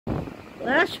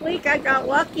Last week I got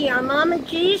lucky on Mama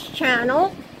G's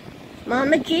channel,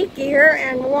 Mama G Gear,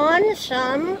 and won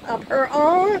some of her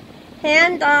own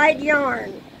hand-dyed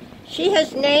yarn. She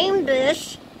has named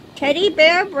this Teddy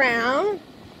Bear Brown,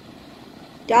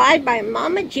 dyed by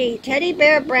Mama G. Teddy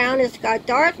Bear Brown. It's got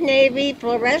dark navy,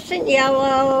 fluorescent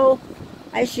yellow.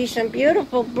 I see some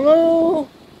beautiful blue.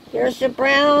 Here's the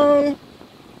brown.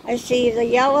 I see the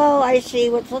yellow. I see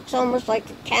what looks almost like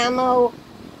a camo.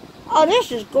 Oh,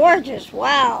 this is gorgeous.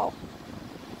 Wow.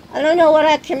 I don't know what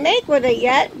I can make with it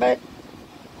yet, but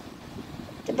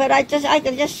I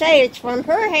can just say it's from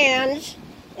her hands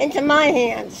into my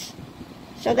hands.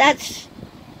 So that's,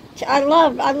 I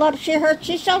love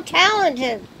she's so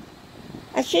talented.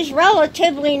 And she's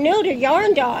relatively new to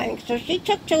yarn dyeing, so she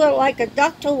took to it like a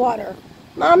duck to water.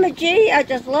 Mama G, I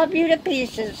just love you to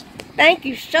pieces. Thank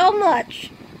you so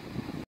much.